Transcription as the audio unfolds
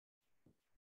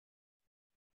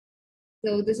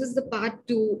So this is the part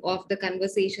two of the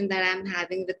conversation that I'm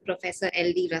having with Professor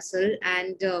L.D.Russell,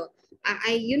 and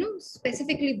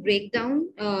specifically break down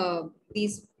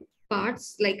these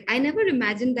parts. Like I never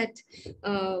imagined that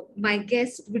my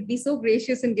guest would be so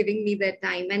gracious in giving me their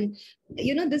time, and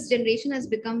this generation has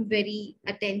become very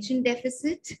attention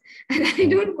deficit, and I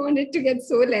don't want it to get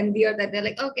so lengthy or that they're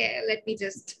like, okay, let me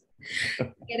just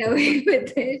get away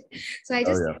with it. So I Oh,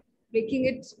 just yeah. breaking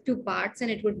it to parts and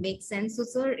it would make sense. So,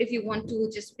 sir, if you want to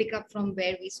just pick up from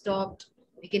where we stopped,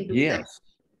 we can do that. Yes.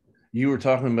 You were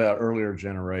talking about earlier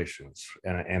generations,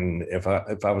 and if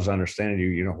I was understanding you,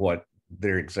 you know what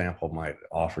their example might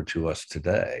offer to us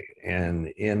today. And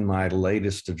in my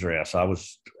latest address, I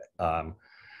was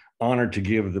honored to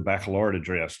give the baccalaureate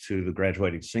address to the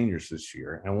graduating seniors this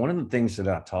year. And one of the things that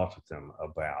I talked with them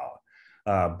about,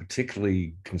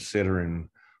 particularly considering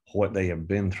what they have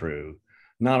been through,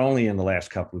 not only in the last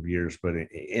couple of years, but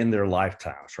in their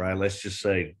lifetimes, right? Let's just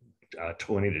say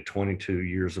 20 to 22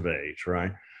 years of age,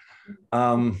 right?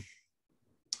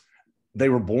 They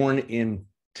were born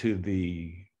into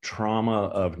the trauma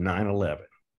of 9/11,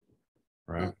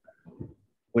 right?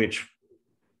 Which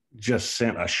just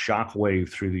sent a shockwave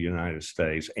through the United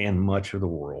States and much of the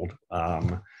world.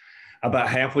 About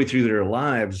halfway through their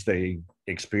lives, they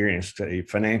experienced a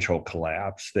financial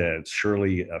collapse that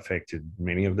surely affected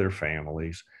many of their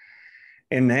families.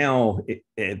 And now,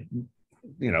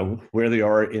 where they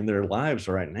are in their lives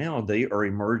right now, they are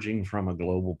emerging from a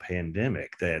global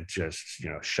pandemic that just,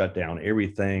 shut down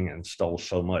everything and stole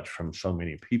so much from so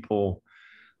many people,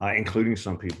 including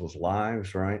some people's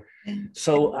lives, right?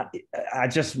 So I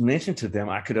just mentioned to them,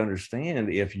 I could understand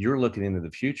if you're looking into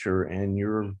the future and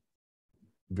you're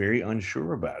very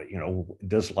unsure about it.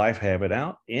 Does life have it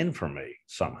out in for me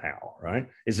somehow, right?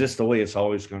 Is this the way it's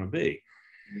always going to be?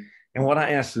 And what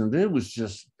I asked them to do was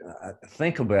just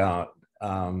think about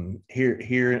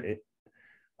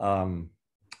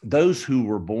those who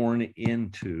were born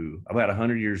into about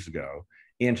 100 years ago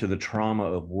into the trauma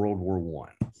of World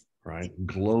War I, right?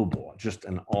 Global, just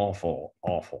an awful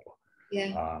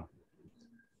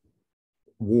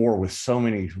war with so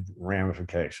many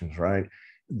ramifications, right?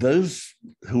 Those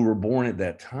who were born at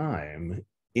that time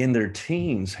in their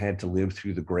teens had to live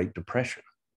through the Great Depression,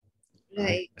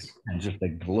 right? And just a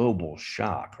global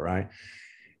shock, right?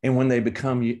 And when they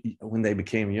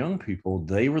became young people,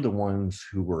 they were the ones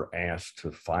who were asked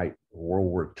to fight World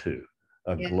War II,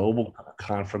 a global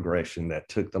conflagration that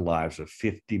took the lives of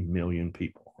 50 million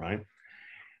people, right?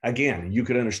 Again, you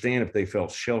could understand if they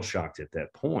felt shell-shocked at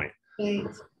that point. Right.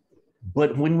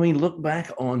 But when we look back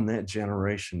on that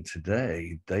generation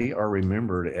today, they are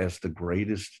remembered as the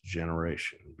greatest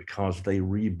generation because they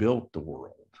rebuilt the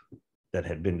world that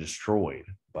had been destroyed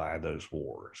by those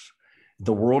wars.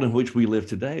 The world in which we live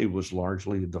today was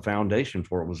largely, the foundation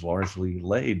for it was largely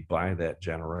laid by that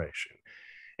generation.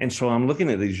 And so I'm looking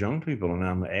at these young people and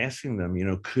I'm asking them,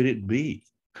 could it be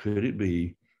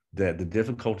that the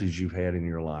difficulties you've had in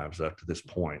your lives up to this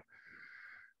point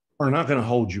are not going to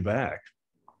hold you back?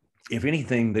 If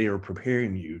anything, they are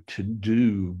preparing you to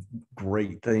do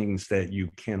great things that you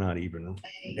cannot even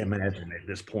imagine at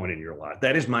this point in your life.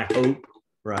 That is my hope,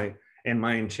 right? And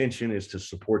my intention is to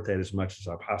support that as much as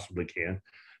I possibly can,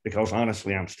 because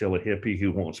honestly, I'm still a hippie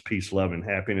who wants peace, love, and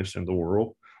happiness in the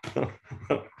world. We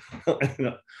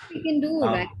can do,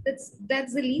 right?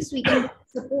 That's the least we can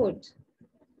support.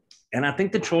 And I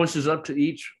think the choice is up to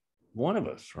each one of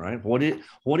us, right? What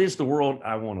is the world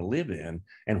I want to live in,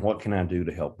 and what can I do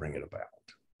to help bring it about?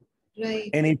 Right.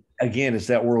 And again, is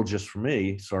that world just for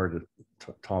me? Sorry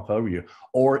to talk over you.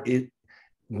 Or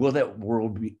will that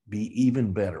world be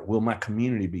even better? Will my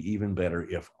community be even better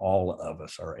if all of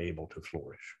us are able to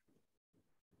flourish?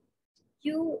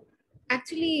 You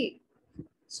actually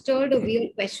stirred a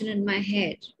weird question in my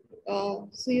head. So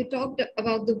you talked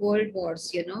about the world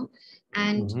wars,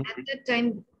 and at that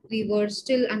time we were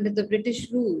still under the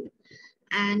British rule.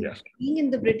 And being in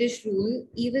the British rule,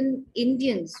 even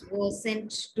Indians were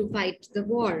sent to fight the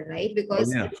war, right?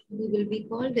 Because we will be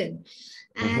called in.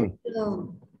 And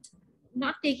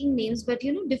not taking names, but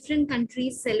different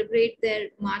countries celebrate their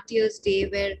Martyrs' Day,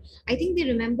 where I think they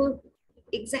remember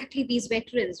exactly these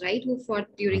veterans, right, who fought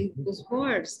during those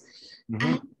wars.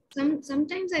 And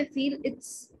sometimes I feel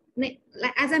it's like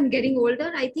as I'm getting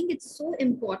older, I think it's so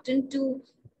important to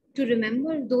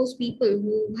remember those people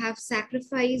who have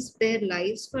sacrificed their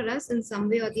lives for us in some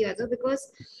way or the other,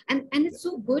 because and it's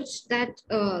so good that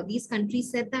these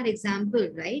countries set that example,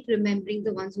 right? Remembering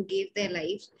the ones who gave their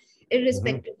lives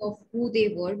irrespective of who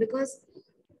they were, because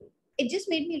it just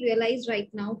made me realize right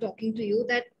now talking to you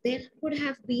that there could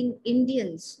have been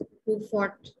Indians who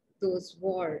fought those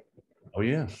wars. Oh,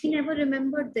 yes. We never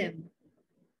remembered them.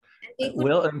 And they could.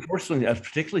 Well, unfortunately,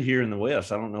 particularly here in the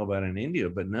West, I don't know about in India,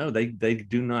 but no, they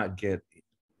do not get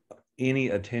any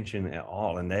attention at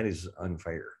all, and that is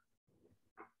unfair.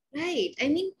 Right. I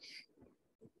mean,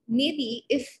 maybe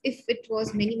if it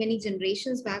was many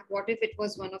generations back, what if it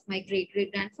was one of my great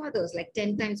grandfathers, like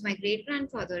 10 times my great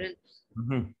grandfather, and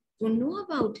Mm-hmm. don't know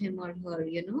about him or her,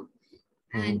 you know?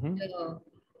 And Mm-hmm.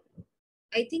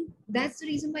 I think that's the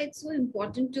reason why it's so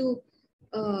important to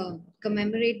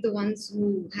commemorate the ones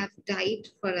who have died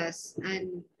for us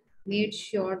and made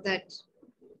sure that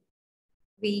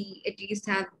we at least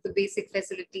have the basic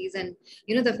facilities. And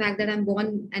you know, the fact that I'm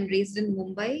born and raised in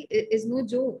Mumbai is no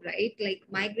joke, right? Like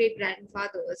my great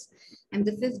grandfathers, I'm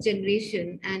the fifth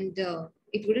generation, and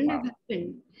it wouldn't have Wow.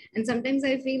 happened. And sometimes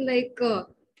I feel like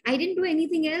I didn't do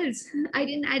anything else. I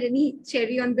didn't add any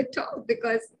cherry on the top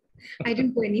because I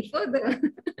didn't go any further.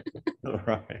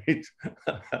 Right.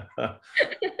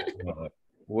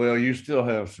 Well, you still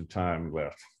have some time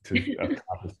left to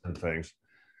accomplish some things.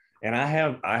 And I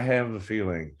have a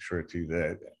feeling, Shruti,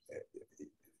 that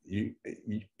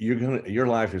your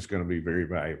life is going to be very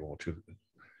valuable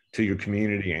to your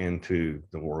community and to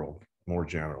the world more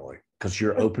generally, because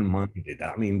you're open-minded.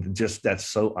 I mean, just that's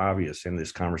so obvious in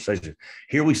this conversation.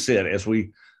 Here we sit, as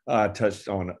we touched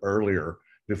on earlier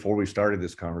before we started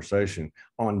this conversation,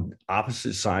 on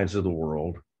opposite sides of the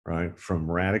world, right? From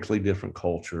radically different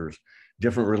cultures,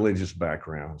 different religious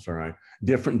backgrounds, all right,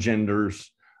 different genders,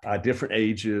 different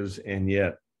ages, and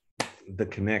yet the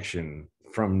connection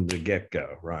from the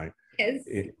get-go, right? Yes.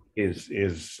 It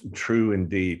is true and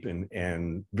deep,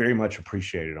 and very much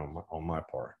appreciated on my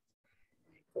part.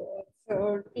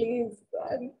 So please,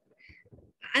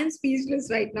 I'm speechless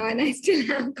right now, and I still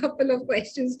have a couple of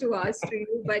questions to ask to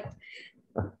you. But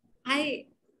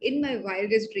in my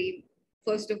wildest dream,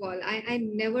 first of all, I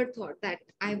never thought that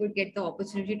I would get the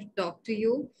opportunity to talk to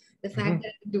you. The fact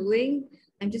that I'm doing,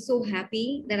 I'm just so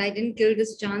happy that I didn't kill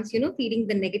this chance, you know, feeding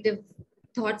the negative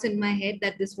thoughts in my head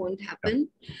that this won't happen.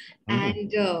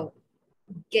 And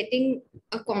getting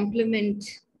a compliment,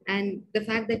 and the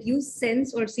fact that you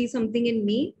sense or see something in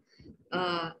me,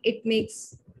 it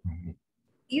makes,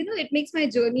 you know, it makes my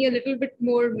journey a little bit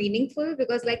more meaningful,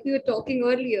 because like we were talking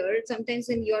earlier, sometimes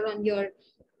when you're on your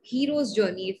hero's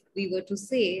journey, if we were to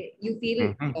say, you feel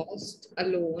Mm-hmm. lost,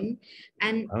 alone.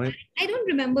 And I mean, I don't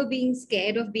remember being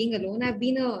scared of being alone. I've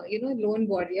been a, you know, lone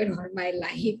warrior all my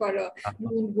life, or a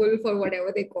lone wolf, or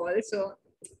whatever they call. So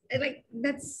like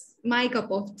that's my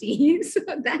cup of tea. So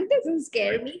that doesn't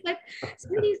scare me. But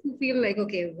some days you feel like,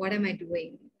 okay, what am I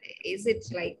doing? Is it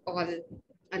like all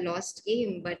a lost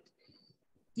game? But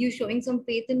you showing some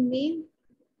faith in me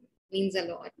means a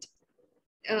lot.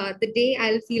 The day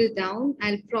I'll feel down,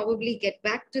 I'll probably get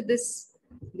back to this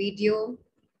video,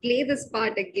 play this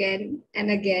part again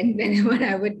and again whenever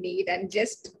I would need, and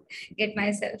just get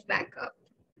myself back up.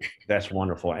 that's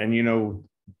wonderful. And you know,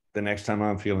 the next time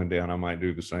I'm feeling down, I might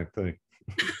do the same thing.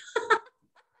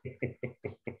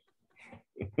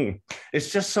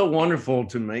 It's just so wonderful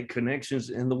to make connections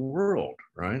in the world,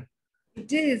 right?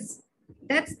 It is.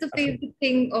 That's the favorite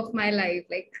thing of my life.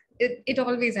 Like it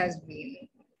always has been.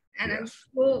 And I'm Yes.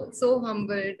 so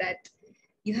humbled that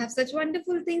you have such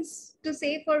wonderful things to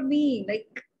say for me.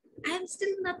 Like I'm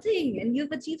still nothing, and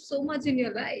you've achieved so much in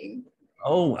your life.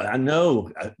 Oh, I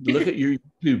know. Look at your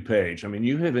YouTube page. I mean,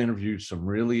 you have interviewed some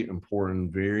really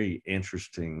important, very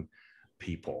interesting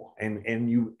people, and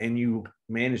you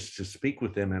managed to speak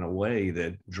with them in a way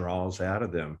that draws out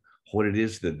of them what it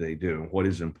is that they do, what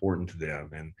is important to them,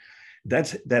 and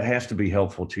that has to be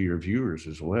helpful to your viewers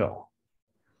as well.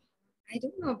 I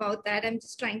don't know about that. I'm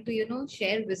just trying to, you know,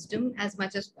 share wisdom as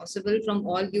much as possible from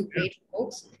all you great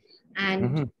folks, and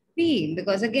Mm-hmm, be,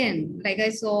 because again, like I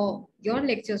saw your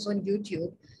lectures on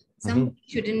YouTube, mm-hmm, somebody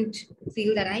shouldn't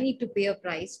feel that I need to pay a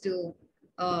price to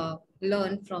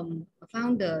learn from a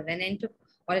founder,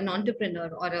 or an entrepreneur,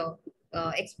 or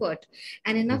a expert.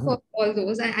 And enough mm-hmm. of all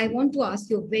those. I want to ask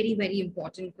you a very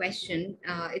important question.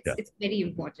 Yeah. It's very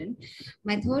important.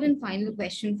 My third and final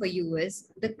question for you is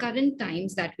the current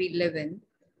times that we live in,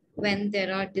 when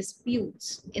there are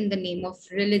disputes in the name of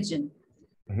religion.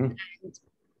 Mm-hmm. And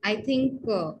I think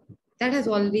that has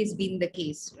always been the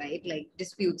case, right? Like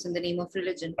disputes in the name of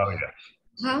religion. Oh yeah.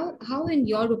 How, in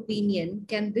your opinion,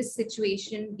 can this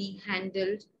situation be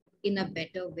handled in a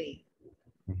better way?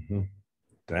 Mm-hmm.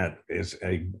 That is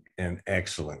an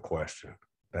excellent question.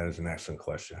 That is an excellent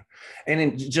question.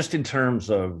 And just in terms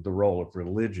of the role of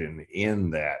religion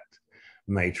in that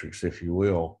matrix, if you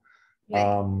will, Right.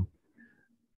 um,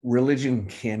 religion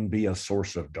can be a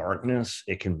source of darkness.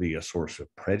 It can be a source of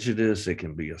prejudice. It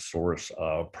can be a source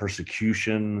of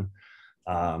persecution.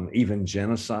 even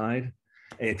genocide.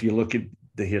 If you look at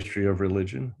the history of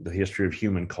religion, the history of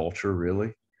human culture,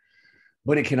 really.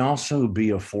 But it can also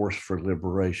be a force for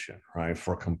liberation, right?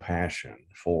 For compassion,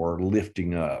 for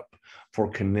lifting up, for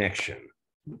connection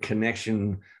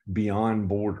beyond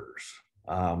borders.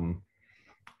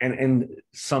 And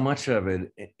so much of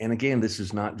it, and again, this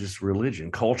is not just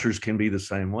religion. Cultures can be the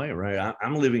same way, right?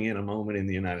 I'm living in a moment in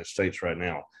the United States right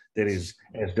now that is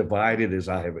as divided as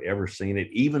I have ever seen it,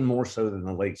 even more so than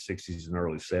the late 60s and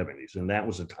early 70s. And that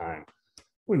was a time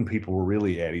when people were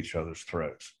really at each other's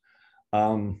throats.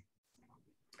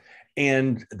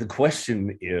 And the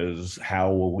question is,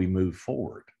 how will we move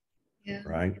forward? Yeah.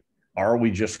 Right? Are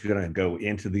we just going to go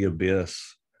into the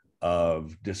abyss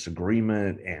of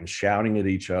disagreement and shouting at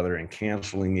each other and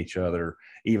canceling each other,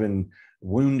 even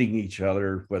wounding each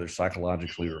other, whether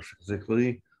psychologically or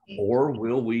physically? Or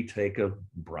will we take a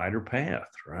brighter path,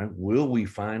 right? Will we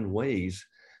find ways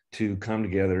to come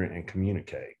together and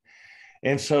communicate?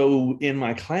 And so in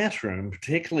my classroom,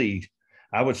 particularly,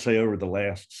 I would say over the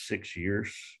last 6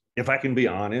 years, if I can be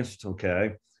honest,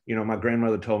 okay, you know, my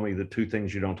grandmother told me the two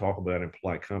things you don't talk about in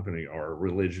polite company are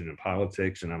religion and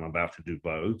politics, and I'm about to do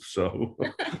both. So,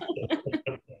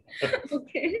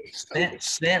 okay.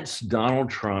 Since Donald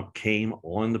Trump came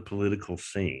on the political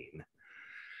scene,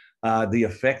 the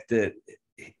effect that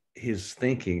his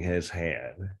thinking has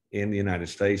had in the United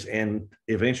States and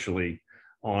eventually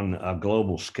on a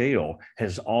global scale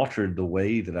has altered the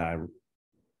way that I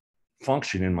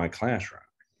function in my classroom.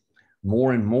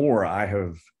 More and more, I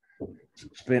have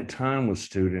spent time with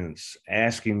students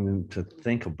asking them to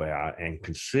think about and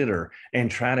consider and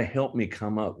try to help me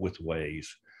come up with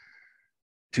ways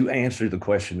to answer the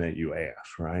question that you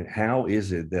asked, right? How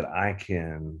is it that I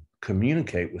can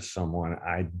communicate with someone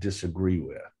I disagree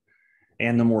with?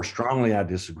 And the more strongly I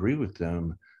disagree with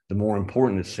them, the more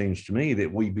important it seems to me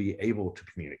that we be able to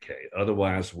communicate.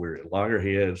 Otherwise, we're at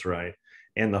loggerheads, right?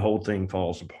 And the whole thing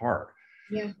falls apart.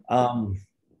 Yeah.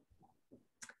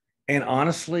 And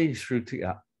honestly,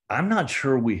 Shruti, I'm not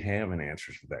sure we have an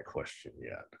answer to that question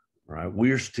yet, right?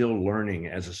 We're still learning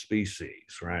as a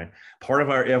species, right? Part of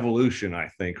our evolution, I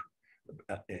think,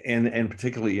 and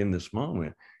particularly in this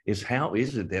moment, is how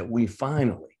is it that we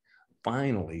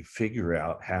finally figure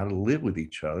out how to live with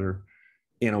each other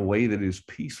in a way that is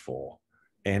peaceful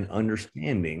and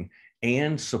understanding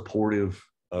and supportive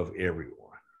of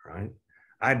everyone, right?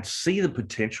 I'd see the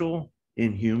potential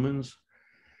in humans,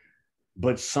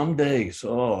 but some days,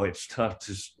 it's tough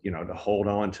to, to hold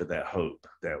on to that hope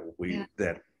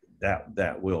that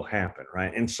that will happen,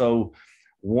 right? And so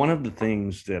one of the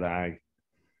things that I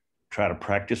try to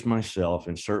practice myself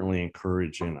and certainly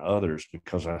encourage in others,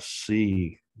 because I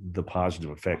see the positive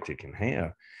effect it can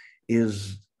have,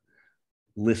 is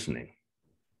listening,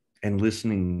 and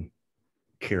listening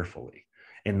carefully,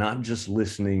 and not just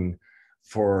listening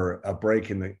for a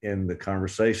break in the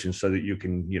conversation so that you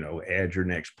can, add your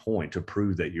next point to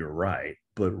prove that you're right,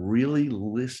 but really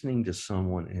listening to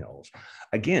someone else.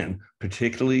 Again,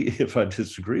 particularly if I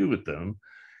disagree with them,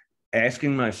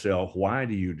 asking myself, why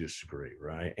do you disagree,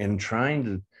 right? And trying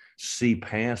to see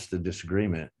past the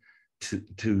disagreement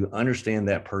to understand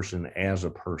that person as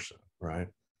a person, right?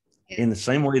 In the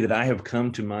same way that I have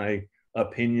come to my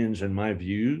opinions and my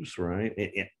views, right,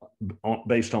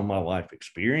 based on my life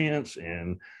experience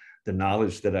and the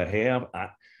knowledge that I have,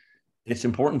 it's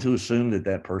important to assume that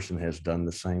that person has done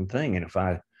the same thing. And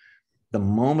the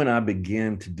moment I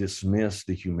begin to dismiss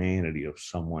the humanity of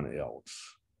someone else,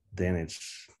 then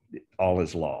all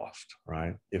is lost,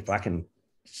 right? If I can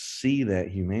see that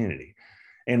humanity,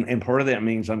 and part of that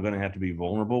means I'm going to have to be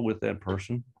vulnerable with that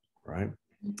person, right?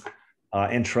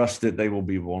 And trust that they will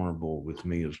be vulnerable with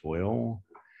me as well,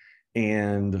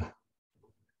 and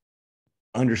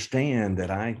understand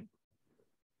that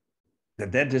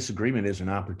that disagreement is an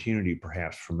opportunity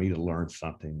perhaps for me to learn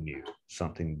something new,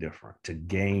 something different, to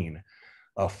gain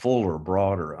a fuller,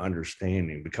 broader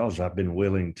understanding, because I've been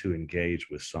willing to engage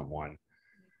with someone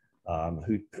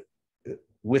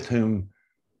with whom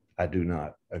I do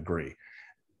not agree.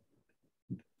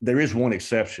 There is one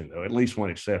exception, though, at least one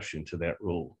exception to that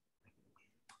rule.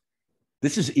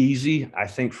 This is easy, I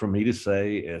think, for me to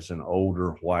say as an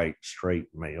older, white, straight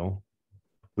male,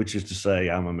 which is to say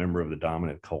I'm a member of the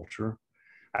dominant culture.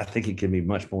 I think it can be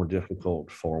much more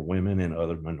difficult for women and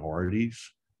other minorities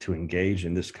to engage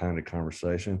in this kind of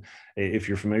conversation. If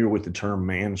you're familiar with the term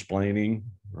mansplaining,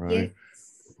 right? Yes.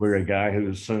 We're a guy who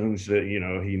assumes that,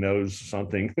 he knows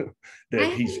something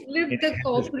that he's lived the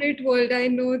corporate world. I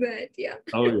know that. Yeah.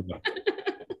 Oh,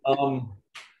 yeah.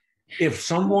 If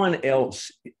someone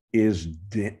else is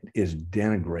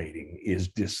denigrating, is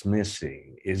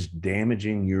dismissing, is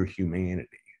damaging your humanity.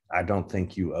 I don't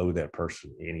think you owe that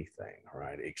person anything,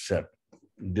 right? Except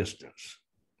distance,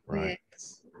 right?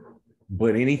 Yes.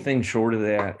 But anything short of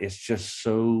that, it's just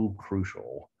so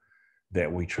crucial that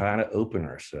we try to open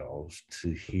ourselves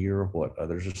to hear what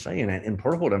others are saying. And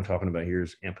part of what I'm talking about here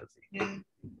is empathy, Yeah.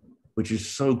 which is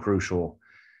so crucial.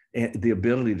 And the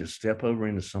ability to step over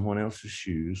into someone else's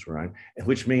shoes, right?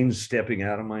 Which means stepping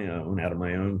out of my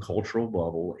own cultural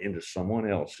bubble into someone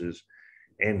else's,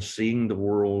 and seeing the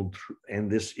world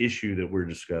and this issue that we're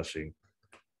discussing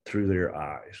through their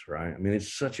eyes, right? I mean,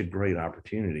 it's such a great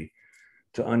opportunity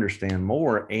to understand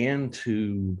more and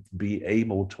to be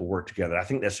able to work together. I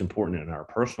think that's important in our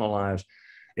personal lives.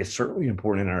 It's certainly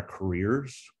important in our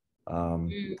careers.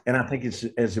 And I think it's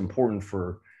as important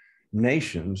for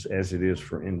nations as it is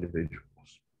for individuals.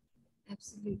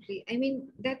 Absolutely. I mean,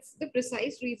 that's the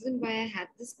precise reason why I had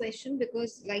this question,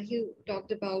 because, like you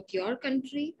talked about your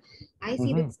country, I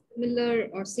see Mm-hmm. that similar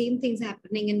or same things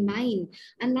happening in mine.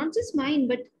 And not just mine,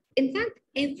 but in fact,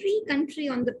 every country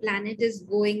on the planet is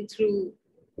going through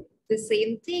the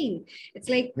same thing. It's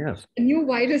like Yes. a new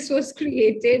virus was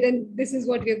created, and this is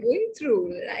what we're going through,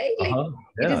 right? Like, Uh-huh.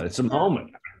 it Yeah, is. it's a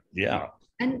moment. Yeah.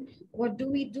 And what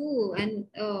do we do? And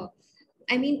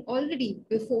I mean, already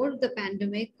before the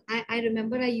pandemic, I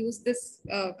remember I used this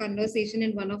conversation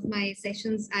in one of my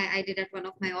sessions I did at one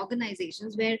of my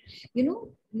organizations, where,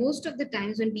 most of the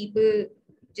times when people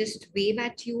just wave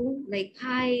at you, like,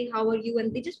 hi, how are you?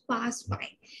 And they just pass by.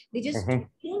 Mm-hmm.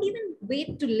 They don't even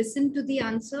wait to listen to the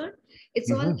answer.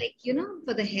 It's all Mm-hmm. like,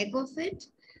 for the heck of it.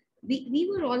 We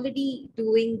were already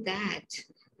doing that.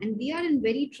 And we are in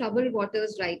very troubled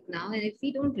waters right now. And if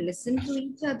we don't listen to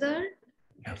each other,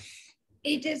 Yes.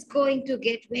 it is going to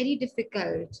get very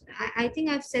difficult. I think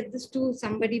I've said this to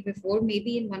somebody before,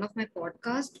 maybe in one of my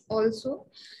podcasts also,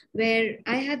 where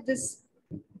I had this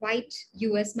white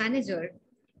US manager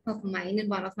of mine in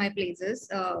one of my places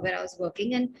where I was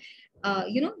working. And,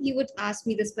 he would ask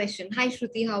me this question, hi,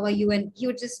 Shruti, how are you? And he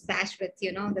would just bash with,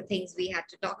 the things we had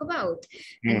to talk about.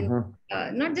 And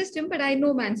Mm-hmm. not just him, but I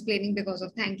know mansplaining because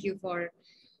of thank you for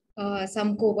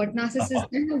some covert narcissists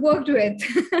I worked with.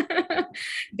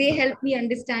 They helped me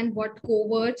understand what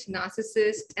covert,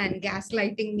 narcissist, and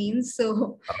gaslighting means.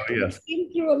 So Oh, I yes.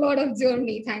 came through a lot of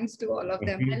journey thanks to all of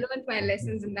them. I Mm-hmm. learned my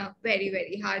lessons in a very,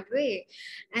 very hard way.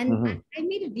 And Mm-hmm. I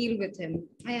made a deal with him.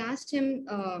 I asked him,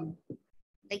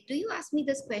 like, do you ask me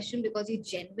this question because you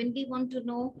genuinely want to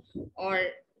know, or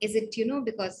is it,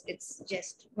 because it's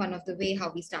just one of the way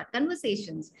how we start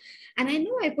conversations? And I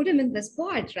know I put him in the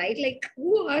spot, right? Like,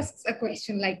 who asks a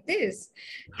question like this?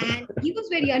 And he was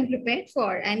very unprepared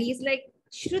for, and he's like,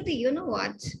 Shruti, you know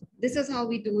what, this is how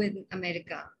we do in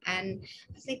America. And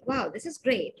I was like, wow, this is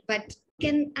great, but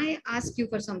can I ask you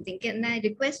for something? Can I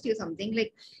request you something?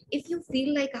 Like, if you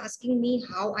feel like asking me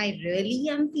how I really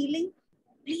am feeling,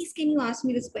 please can you ask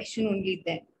me this question only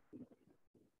then?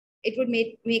 It would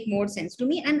make more sense to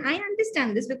me. And I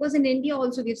understand this because in India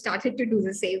also we've started to do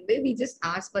the same way. We just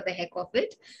ask for the heck of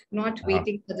it, not Uh-huh.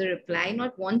 waiting for the reply,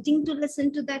 not wanting to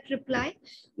listen to that reply.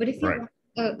 But if you Right. want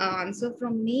an answer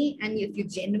from me and if you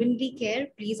genuinely care,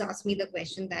 please ask me the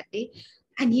question that day.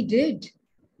 And he did.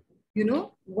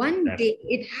 One That's day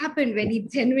it happened when he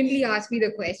genuinely asked me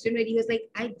the question, where he was like,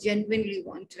 I genuinely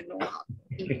want to know how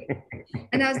you feel.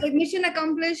 And I was like, mission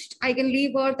accomplished. I can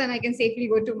leave Earth and I can safely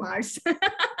go to Mars.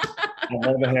 I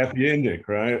love a happy ending,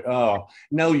 right? Oh,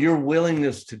 no, your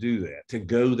willingness to do that, to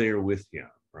go there with him,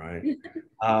 right?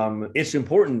 It's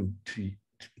important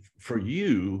for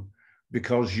you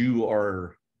because you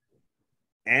are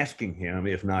asking him,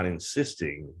 if not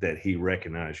insisting, that he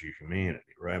recognize your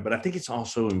humanity, right? But I think it's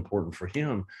also important for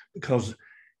him because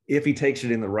if he takes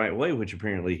it in the right way, which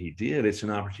apparently he did, it's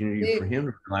an opportunity for him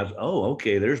to realize, oh,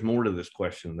 okay, there's more to this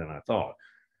question than I thought.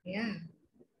 Yeah.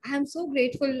 I'm so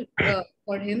grateful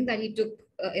for him that he took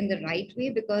in the right way,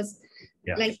 because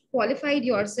like, Yes. qualified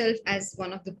yourself as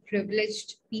one of the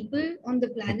privileged people on the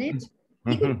planet.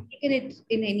 He could have Mm-hmm. taken it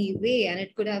in any way and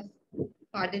it could have,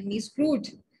 pardon me, screwed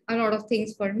a lot of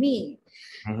things for me.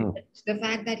 Mm-hmm. But the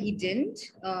fact that he didn't,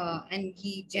 and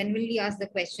he genuinely asked the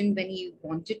question when he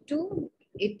wanted to,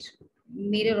 it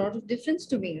made a lot of difference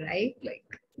to me, right? Like,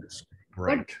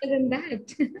 what Great. better than that?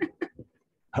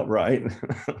 Right.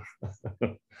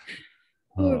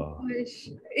 Oh Oh. gosh,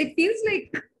 it feels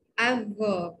like I've.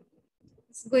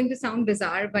 It's going to sound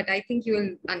bizarre, but I think you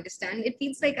will understand. It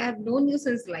feels like I've known you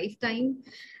since lifetime,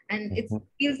 and it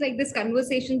feels like this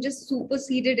conversation just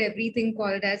superseded everything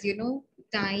called as,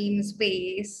 time,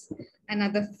 space, and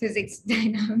other physics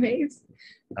dynamics.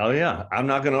 Oh yeah, I'm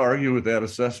not going to argue with that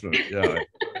assessment. Yeah,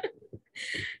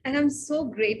 And I'm so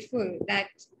grateful that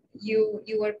you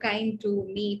were kind to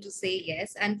me to say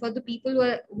yes. And for the people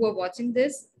who are watching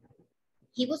this,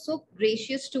 he was so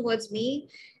gracious towards me.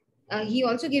 He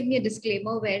also gave me a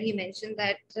disclaimer where he mentioned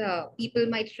that people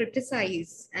might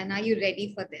criticize, and are you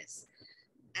ready for this?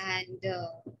 And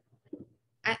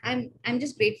I'm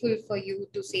just grateful for you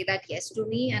to say that yes to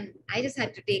me, and I just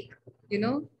had to take, you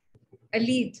know, a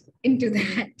lead into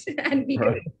that and be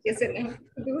Right. courageous enough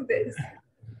to do this.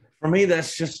 For me,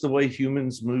 that's just the way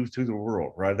humans move through the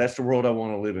world, right? That's the world I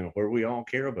want to live in, where we all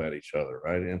care about each other,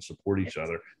 right, and support each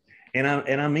other. And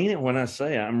I mean it when I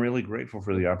say I'm really grateful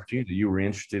for the opportunity. You were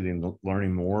interested in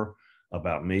learning more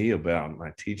about me, about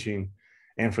my teaching,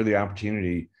 and for the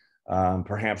opportunity.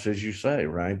 Perhaps, as you say,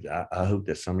 right? I hope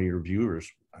that some of your viewers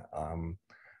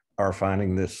are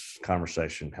finding this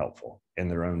conversation helpful in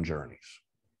their own journeys.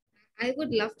 I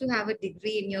would love to have a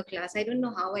degree in your class. I don't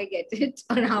know how I get it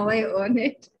or how I earn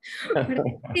it, but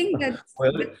I think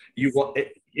Well,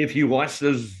 if you watch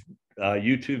those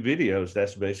YouTube videos,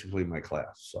 that's basically my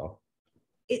class. So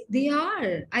they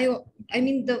are. I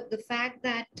mean, the fact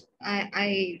that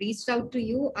I reached out to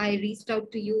you, I reached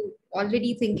out to you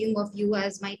already thinking of you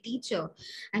as my teacher.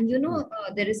 And you know,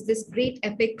 there is this great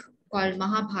epic called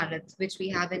Mahabharat, which we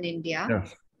have in India,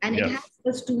 yes, and it has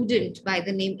yes, a student by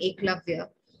the name Eklavya,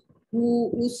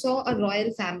 who saw a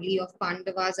royal family of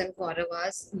Pandavas and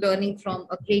Kauravas learning from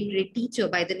a great teacher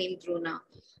by the name Drona.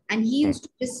 And he used to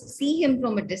just see him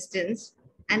from a distance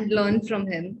and learn from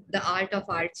him the art of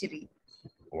archery.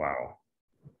 wow,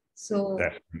 So,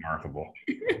 that's remarkable.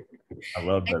 I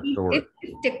love I that mean, story.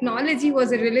 if technology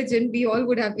was a religion, we all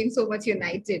would have been so much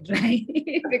united, right?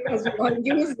 Because we all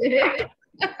used it.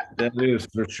 That is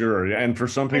for sure. And for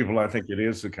some people, I think it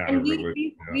is the kind And of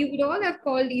religion. we would all have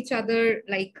called each other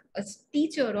like a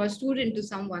teacher or student to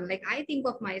someone. Like I think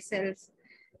of myself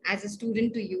as a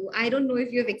student to you. I don't know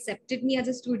if you have accepted me as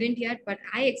a student yet, but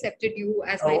I accepted you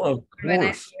as my Oh, of teacher when I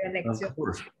had course. a Of lecture.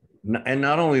 course. And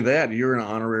not only that, you're an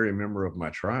honorary member of my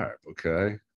tribe.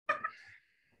 Okay.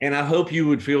 And I hope you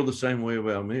would feel the same way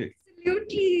about me.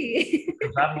 Absolutely.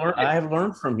 I have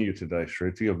learned from you today,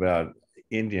 Shruti, about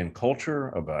Indian culture,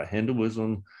 about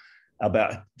Hinduism,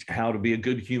 about how to be a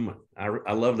good human.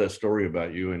 I love that story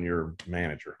about you and your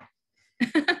manager.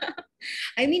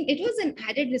 I mean, it was an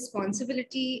added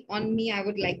responsibility on me, I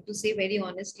would like to say very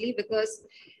honestly, because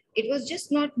it was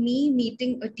just not me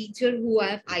meeting a teacher who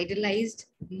I've idolized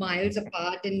miles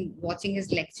apart and watching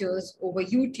his lectures over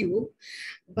YouTube,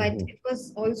 but Mhm. it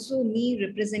was also me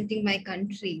representing my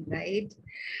country, right?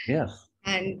 Yes.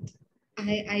 And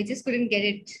I just couldn't get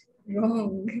it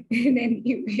wrong in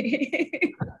any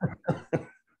way.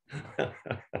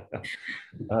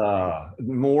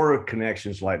 More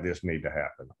connections like this need to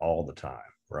happen all the time,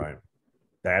 right?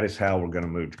 That is how we're going to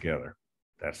move together.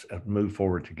 That's move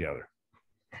forward together.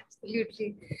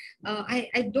 Absolutely.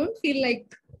 I don't feel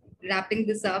like wrapping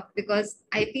this up because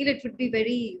I feel it would be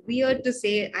very weird to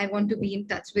say I want to be in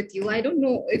touch with you. I don't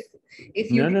know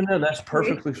if you, No. That's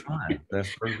perfectly fine.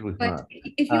 That's perfectly but fine.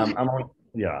 if you have,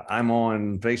 I'm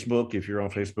on Facebook. If you're on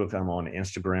Facebook, I'm on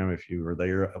Instagram. If you are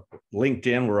there,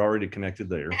 LinkedIn, we're already connected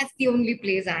there. that's the only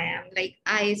place I am. Like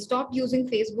I stopped using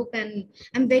Facebook and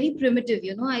I'm very primitive.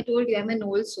 You know, I told you I'm an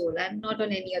old soul. I'm not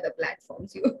on any other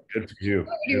platforms. Good for you.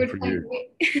 You Good would for find you. me.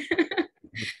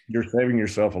 You're saving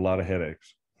yourself a lot of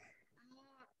headaches.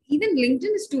 Even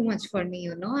LinkedIn is too much for me,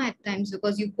 you know, at times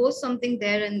because you post something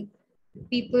there and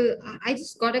people. I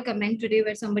just got a comment today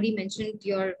where somebody mentioned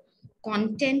your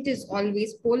content is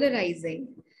always polarizing.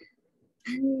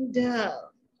 And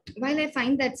while I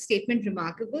find that statement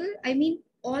remarkable, I mean,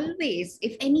 always,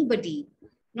 if anybody,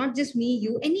 not just me,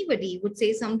 you, anybody would say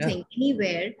Yeah. something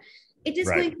anywhere, it is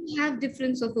Right. going to have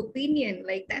difference of opinion.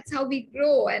 Like that's how we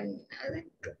grow. And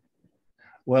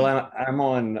Well, I'm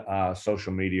on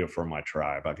social media for my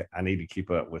tribe. I need to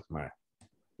keep up with my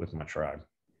tribe.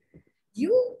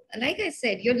 you, like I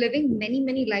said, you're living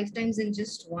many lifetimes in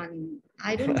just one.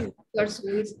 I don't know what your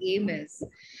soul's game is.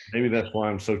 Maybe that's why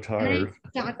I'm so And I tired.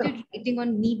 started writing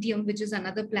on Medium, which is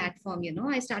another platform. You know,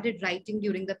 I started writing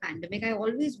during the pandemic. I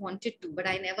always wanted to, but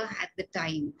I never had the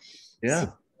time. So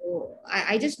Yeah.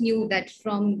 I just knew that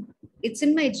from it's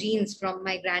in my genes from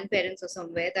my grandparents or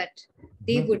somewhere that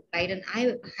they Mhm. would write and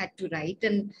I had to write.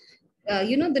 And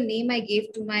you know, the name I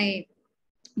gave to my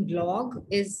blog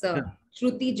is Yeah.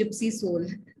 Shruti Gypsy Soul.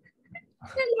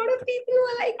 A lot of people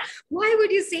were like, why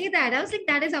would you say that? I was like,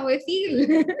 that is how I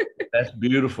feel. That's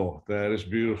beautiful. That is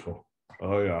beautiful.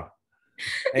 Oh yeah.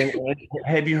 And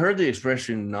have you heard the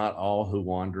expression "not all who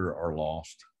wander are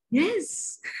lost"?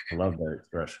 Yes. I love that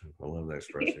expression. I love that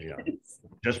expression. Yeah.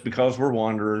 Just because we're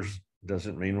wanderers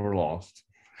doesn't mean we're lost.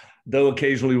 though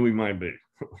occasionally we might be.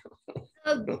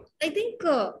 I think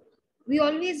we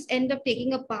always end up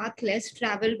taking a path less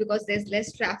traveled because there's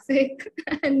less traffic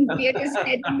and we are just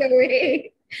heading the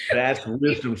way. That's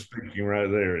wisdom speaking right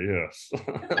there. Yes.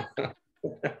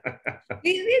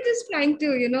 We're just trying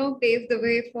to, pave the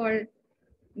way for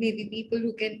maybe people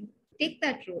who can take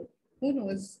that road. Who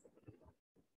knows?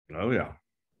 Oh, yeah.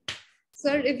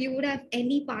 Sir, if you would have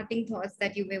any parting thoughts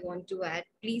that you may want to add,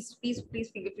 please feel free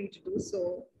to do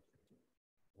so.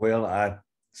 Well, I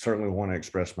certainly want to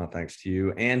express my thanks to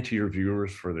you and to your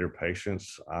viewers for their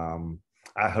patience.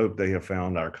 I hope they have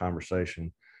found our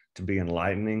conversation to be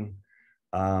enlightening.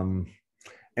 And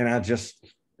I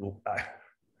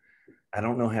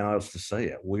don't know how else to say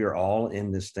it. We are all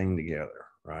in this thing together,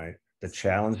 right? The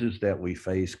challenges that we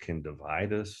face can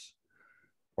divide us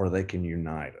or they can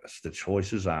unite us. The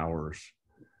choice is ours.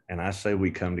 And I say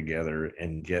we come together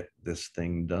and get this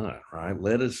thing done, right?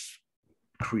 Let us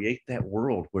create that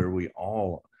world where we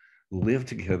all live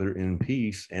together in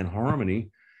peace and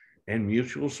harmony and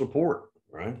mutual support,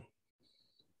 right?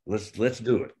 Let's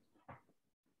do it.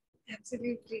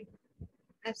 Absolutely.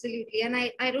 Absolutely. And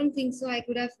I don't think so. I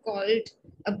could have called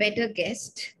a better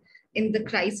guest in the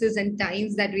crisis and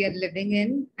times that we are living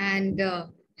in and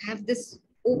have this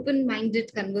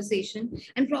open-minded conversation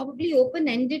and probably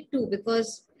open-ended too,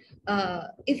 because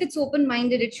if it's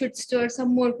open-minded, it should stir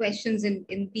some more questions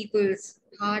in people's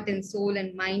heart and soul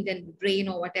and mind and brain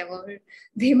or whatever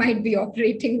they might be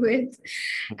operating with.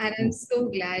 And I'm so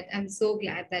glad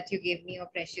that you gave me your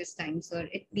precious time, sir.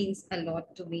 It means a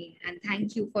lot to me. And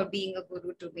thank you for being a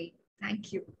guru to me.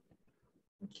 Thank you.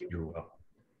 Thank you. You're welcome.